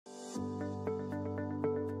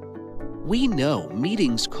We know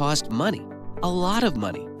meetings cost money, a lot of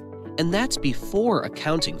money, and that's before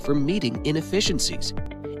accounting for meeting inefficiencies.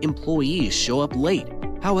 Employees show up late.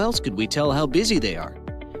 How else could we tell how busy they are?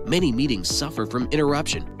 Many meetings suffer from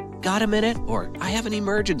interruption. Got a minute? Or I have an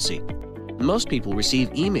emergency. Most people receive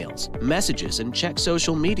emails, messages, and check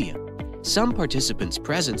social media. Some participants'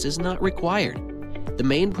 presence is not required. The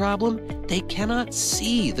main problem? They cannot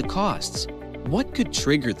see the costs. What could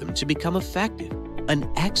trigger them to become effective? An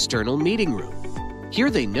external meeting room. Here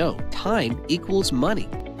they know time equals money.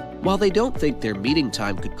 While they don't think their meeting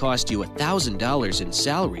time could cost you $1,000 in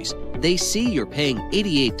salaries, they see you're paying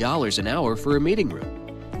 $88 an hour for a meeting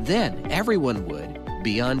room. Then everyone would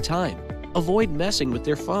be on time, avoid messing with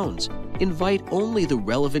their phones, invite only the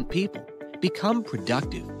relevant people, become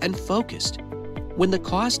productive and focused. When the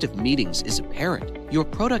cost of meetings is apparent, your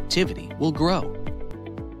productivity will grow.